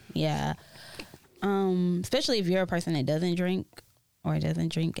abuse. drinking. Yeah. Especially if you're a person that doesn't drink or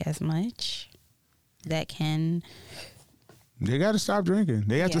doesn't drink as much, that can. They got to stop drinking.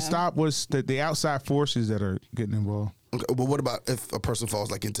 They have to Yeah. stop the outside forces that are getting involved. Okay, but what about if a person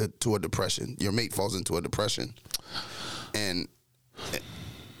falls like into a depression? Your mate falls into a depression, and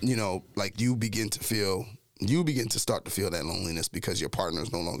like you begin to start to feel that loneliness because your partner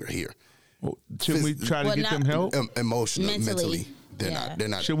is no longer here. Well, should we try to get them help? Emotionally, mentally, they're Yeah.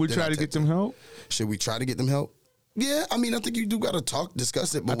 not. Should we they're try not to get taking- them help? Should we try to get them help? Yeah, I mean, I think you do got to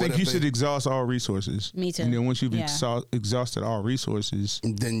discuss it. But I think what you if should exhaust all resources. Me too. And then once you've Yeah. exhausted all resources,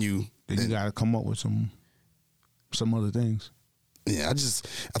 then you got to come up with some other things. Yeah,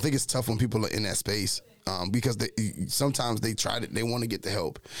 I think it's tough when people are in that space because sometimes they want to get the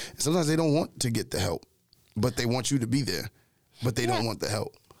help. Sometimes they don't want to get the help, but they want you to be there, but they don't want the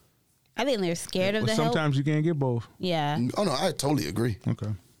help. I think they're scared of But the help. sometimes you can't get both. Yeah. Oh no, I totally agree. Okay.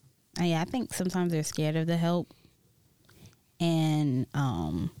 Yeah, I think sometimes they're scared of the help. And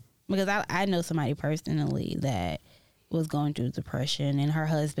because I know somebody personally that was going through depression and her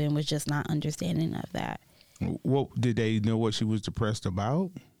husband was just not understanding of that. What did they know what she was depressed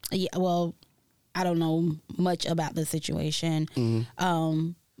about? Yeah, well, I don't know much about the situation.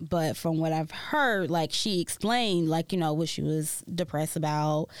 But from what I've heard, like she explained, like, you know, what she was depressed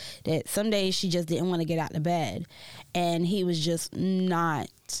about, that some days she just didn't want to get out of bed. And he was just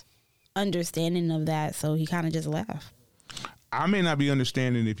not understanding of that. So he kind of just left. I may not be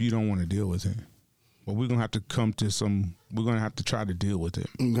understanding if you don't want to deal with it, but we're going to have to we're going to have to try to deal with it.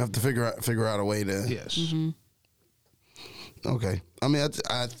 You have to figure out a way to. Yes. Mm-hmm. Okay. I mean,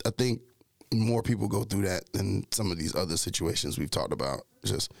 I think more people go through that than some of these other situations we've talked about.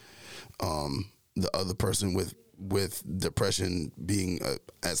 Just the other person with depression being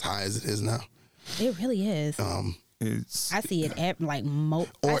as high as it is now. It really is. It's I see it at like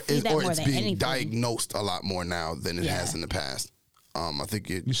I see that or more it's than being anything. diagnosed a lot more now than it Yeah. has in the past. I think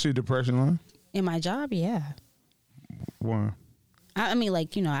you see depression on? In my job, yeah. Why? I mean,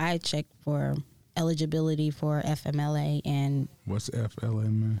 like, you know, I check for eligibility for FMLA and What's FLA,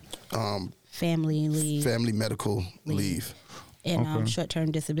 man? family leave family medical leave. and Okay.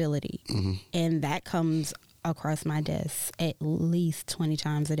 short-term disability. Mm-hmm. And that comes across my desk at least 20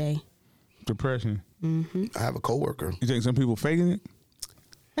 times a day. Depression. I have a coworker. You think some people faking it?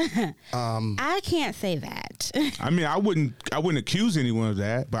 I can't say that. I mean, I wouldn't accuse anyone of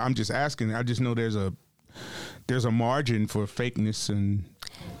that, but I'm just asking. I just know there's a margin for fakeness, and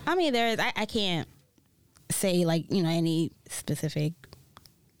I mean, I can't say, like, you know, any specific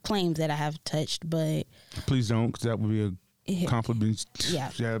claims that I have touched, but please don't, because that would be a compliment.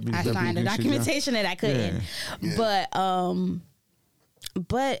 yeah, That'd be- I that'd be signed a against you, yeah. documentation that I couldn't.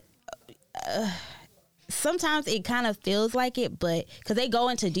 But sometimes it kind of feels like it, but because they go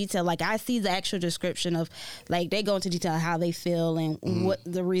into detail, like I see the actual description of, like, they go into detail how they feel and what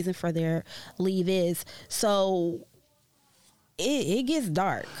the reason for their leave is. So it gets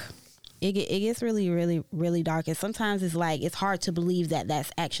dark. It gets really, really, really dark. And sometimes it's like, it's hard to believe that that's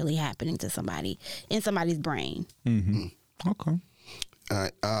actually happening to somebody in somebody's brain. Okay. All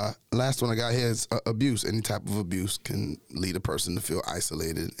right. Last one I got here is abuse. Any type of abuse can lead a person to feel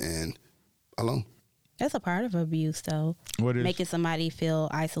isolated and alone. That's a part of abuse, though. What is? Making somebody feel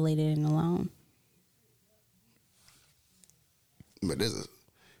isolated and alone. But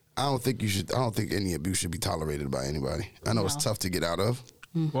I don't think any abuse should be tolerated by anybody. I know it's No. tough to get out of.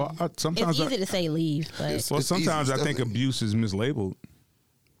 Well, It's sometimes easy to say leave, but It's- sometimes easy. I think Definitely. abuse is mislabeled.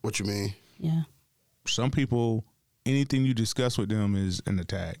 What you mean? yeah. Some people, anything you discuss with them is an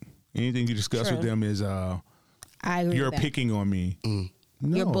attack. Anything you discuss True. with them is I agree you're with that. picking on me.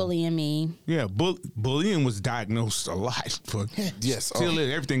 You're No. bullying me. Yeah, bullying was diagnosed a lot. For Yes. still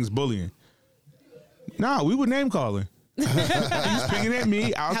everything's bullying. No, we were name calling. He was picking at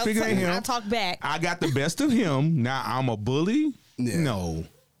me. I was picking at him. I talk back. I got the best of him. Now I'm a bully. Yeah. No.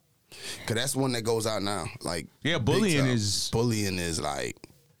 Cause that's one that goes out now. Like, Yeah, big bullying time. is- like,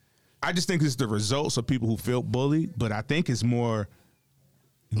 I just think it's the results of people who felt bullied, but I think it's more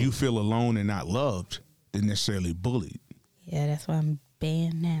you feel alone and not loved than necessarily bullied. Yeah, that's why I'm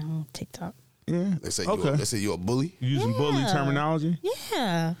banned now on TikTok. Yeah. they say okay. they say you're a bully. Using bully Yeah. terminology?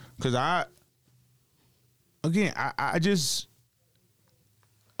 Yeah. Because I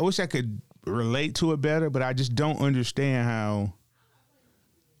wish I could relate to it better, but I just don't understand how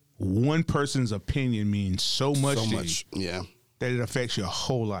one person's opinion means so much, So to much. you Yeah. that it affects your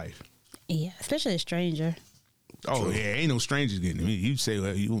whole life. Yeah, especially a stranger. Oh, yeah, ain't no strangers getting to me. You say,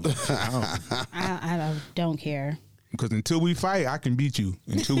 well, I don't care. because until we fight, I can beat you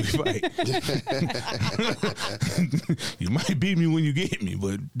until we fight. You might beat me when you get me,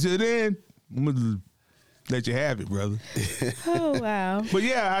 but till then, I'm going to let you have it, brother. Oh, wow. But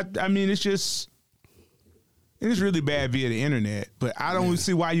yeah, I mean, it's really bad via the internet, but I don't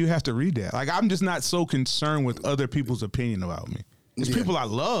see why you have to read that. Like, I'm just not so concerned with other people's opinion about me. It's Yeah. people I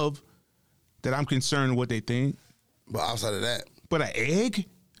love that I'm concerned with what they think. But outside of that, But an egg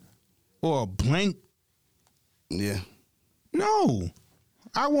or a blank, yeah. no.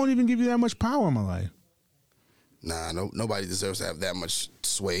 I won't even give you that much power in my life. Nah, nobody deserves to have that much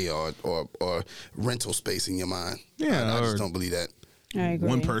sway or rental space in your mind. Yeah, I or- just don't believe that. I agree.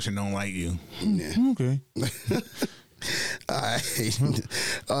 One person don't like you. Yeah. Okay. All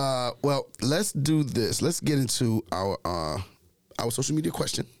right. Well, let's do this. Let's get into our social media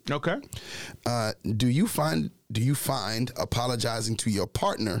question. Okay. Do you find apologizing to your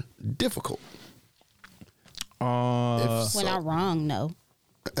partner difficult? If so, When I'm wrong, no.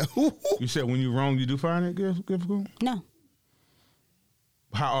 You said when you're wrong, you do find it difficult? No.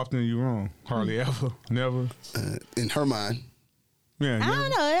 How often are you wrong? Hardly ever. Never. in her mind, Yeah. I don't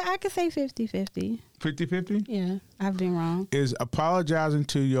know. I could say 50-50. 50-50? Yeah, I've been wrong. Is apologizing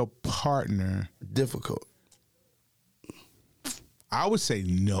to your partner, difficult. I would say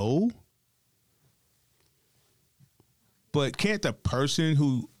no. But can't the person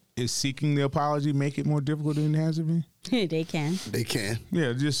who is seeking the apology make it more difficult than it has to be? They can. They can.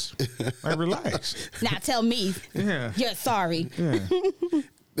 Yeah, just like relax. Now tell me Yeah. you're sorry. Yeah.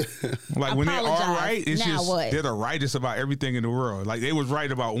 Like when they are Apologize. right, it's Now just what? they're the rightest about everything in the world. Like they was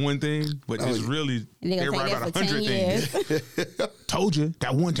right about one thing, but it's really They're they're gonna right take about that for 100 10 things. years. Told you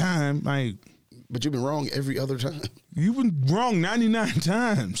that one time. Like But you've been wrong every other time. you've been wrong 99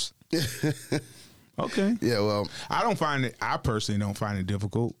 times. Okay. Yeah, well, I personally don't find it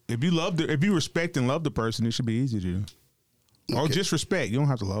difficult. If you respect and love the person, it should be easy to do. Or Okay. just respect. You don't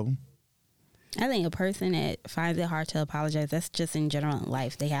have to love them. I think a person that finds it hard to apologize, that's just in general in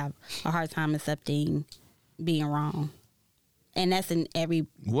life. They have a hard time accepting being wrong. And that's in every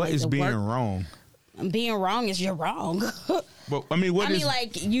What place is of being work. wrong? Being wrong is you're wrong. But I mean,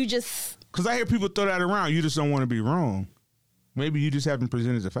 like you just because I hear people throw that around. You just don't want to be wrong. Maybe you just haven't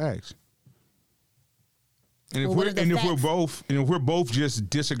presented the facts. And if Well, what are the if we're both just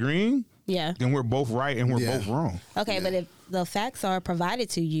disagreeing, yeah. then we're both right and we're Yeah. both wrong. Okay, but if the facts are provided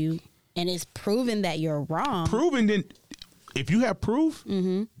to you and it's proven that you're wrong, Proven, then if you have proof,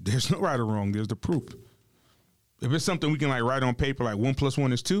 there's no right or wrong. There's the proof. If it's something we can like write on paper, like 1 +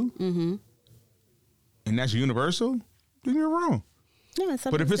 1 is 2, and that's universal, then you're wrong. yeah,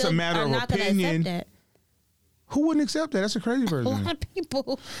 some But if people it's a still matter are of not gonna opinion, accept that. Who wouldn't accept that? That's a crazy A person. lot of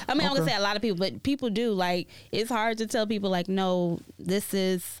people. I mean, I'm gonna Okay. say a lot of people, but people do. Like, it's hard to tell people like, no, this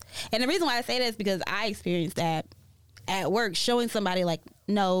is. And the reason why I say that is because I experienced that at work, showing somebody like,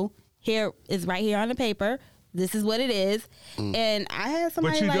 no, here is right here on the paper. This is what it is. And I had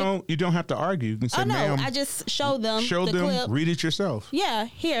somebody But like, you don't have to argue. You can say, oh no, ma'am, I just showed them show the them, clip. read it yourself. Yeah,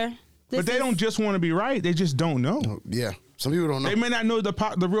 here. This But they is- don't just want to be right. They just don't know. yeah. Some people don't know. They may not know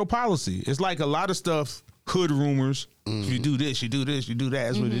the real policy. It's like a lot of stuff, hood rumors. You do this, you do this, you do that.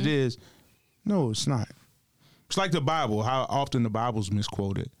 That's what it is. No, it's not. It's like the Bible, how often the Bible's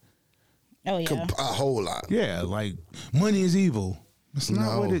misquoted. Oh yeah. A whole lot. Yeah, like money is evil. That's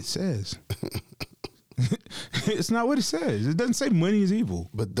not No. what it says. It's not what it says. It doesn't say money is evil.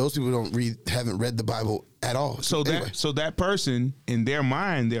 But those people haven't read the Bible at all. So anyway. that person, in their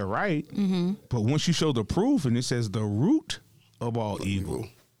mind, they're right. But once you show the proof and it says the root of all evil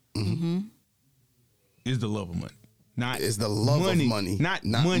is the love of money. Not Is the love of money, Not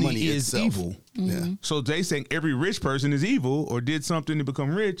not money, money is itself. evil. Yeah. So they saying every rich person is evil or did something to become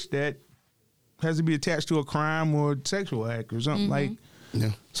rich that has to be attached to a crime or sexual act or something like.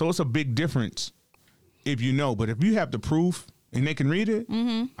 Yeah. So it's a big difference if you know. But if you have the proof and they can read it,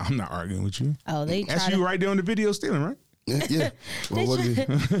 I'm not arguing with you. Oh, they That's try you to, right there on the video stealing, right? Yeah. yeah. Well, what do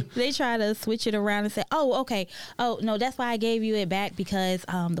we, they try to switch it around and say, "Oh, okay. Oh, no, that's why I gave you it back because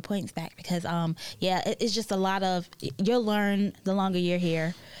the point's back because yeah, it's just a lot of you'll learn the longer you're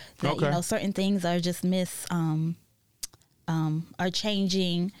here that Okay. you know certain things are just are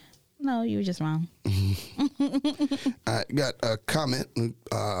changing. No, you were just wrong. I got a comment.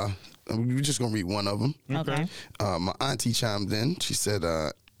 We're just gonna read one of them. Okay. My auntie chimed in. She said,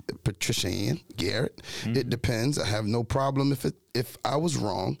 "Patricia Ann Garrett. It depends. I have no problem if I was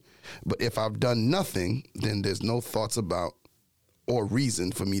wrong, but if I've done nothing, then there's no thoughts about or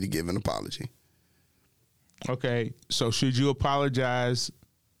reason for me to give an apology." Okay, so should you apologize?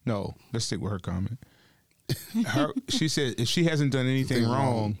 No, let's stick with her comment. She said if she hasn't done anything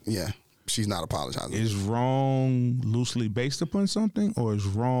wrong, Yeah, she's not apologizing. is wrong loosely based upon something, or is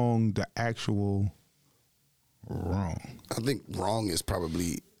wrong the actual wrong? I think wrong is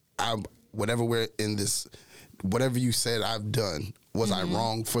probably whatever we're in this. Whatever you said I've done, was I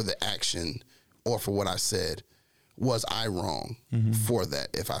wrong for the action or for what I said? Was I wrong for that?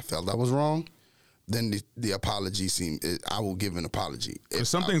 If I felt I was wrong, then the apology I will give an apology. Because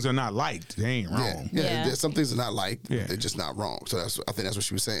some things are not liked; they ain't wrong. Yeah. Some things are not liked. Yeah. They're just not wrong. So I think that's what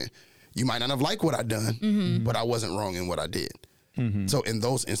she was saying. You might not have liked what I done, but I wasn't wrong in what I did. So in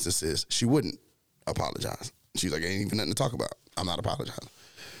those instances, she wouldn't apologize. She's like, ain't even nothing to talk about. I'm not apologizing.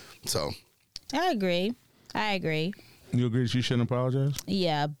 So I agree. You agree that you shouldn't apologize?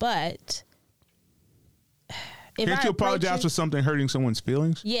 Yeah, but if Can't I you approach apologize it- for something hurting someone's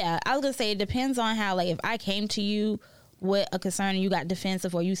feelings? Yeah, I was gonna say it depends on how. Like, if I came to you with a concern and you got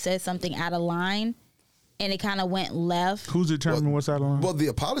defensive or you said something out of line, and it kind of went left. Who's determining what's out of line? well, the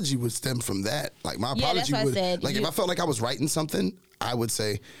apology would stem from that. Like my Yeah, that's apology what I would, said. like if You- I felt like I was writing something, I would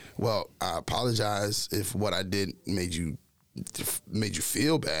say, well, I apologize if what I did made you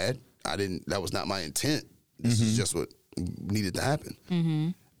feel bad. That was not my intent. This is just what needed to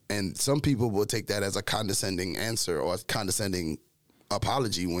happen. And some people will take that as a condescending answer or a condescending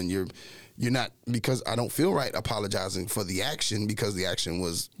apology when you're not, because I don't feel right apologizing for the action because the action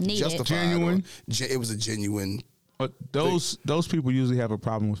was Needed. justified. Genuine. It was a genuine But those people usually have a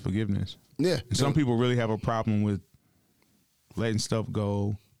problem with forgiveness. Yeah. And some people really have a problem with letting stuff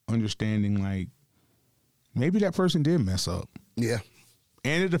go, understanding like maybe that person did mess up. Yeah.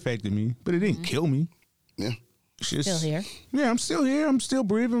 And it affected me, but it didn't kill me. Yeah. It's just, Still here. Yeah, I'm still here. I'm still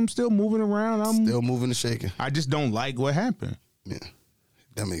breathing. I'm still moving around. I'm Still moving and shaking. I just don't like what happened. Yeah.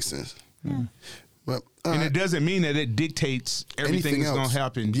 That makes sense. Yeah. But And it doesn't mean that it dictates everything Anything that's going else. to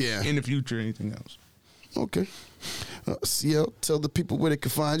happen Yeah. in the future or anything else. okay. CL, tell the people where they can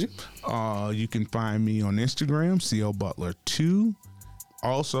find you. You can find me on Instagram, CL Butler 2.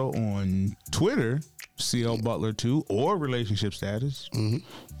 Also on Twitter, CL Butler 2 or Relationship Status.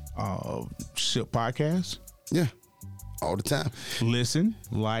 Ship Podcast. Yeah. All the time. Listen,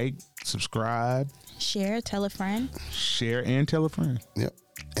 like, subscribe, Share, tell a friend. share, and tell a friend. Yep.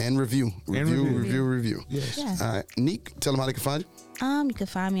 And review. Review. Yes. Yeah. All right. Neek, tell them how they can find you. You can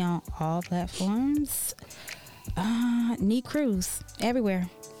find me on all platforms. Neat Cruz everywhere.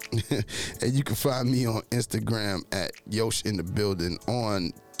 And you can find me on Instagram at Yosh in the Building,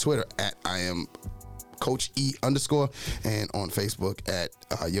 on Twitter at I am Coach E _ and on Facebook at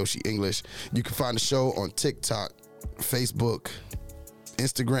Yoshi English. You can find the show on TikTok, Facebook,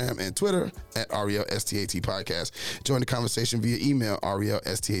 Instagram, and Twitter at RELSTAT Podcast. Join the conversation via email,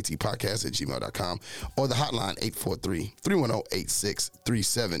 RELSTATpodcast@gmail.com, or the hotline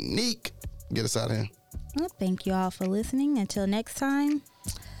 843-310-8637. Neek, get us out of here. Well, thank you all for listening. Until next time,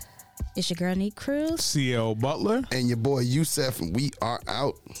 it's your girl Neat Cruz. CL Butler. And your boy Yusef, and we are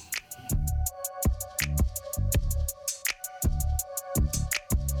out.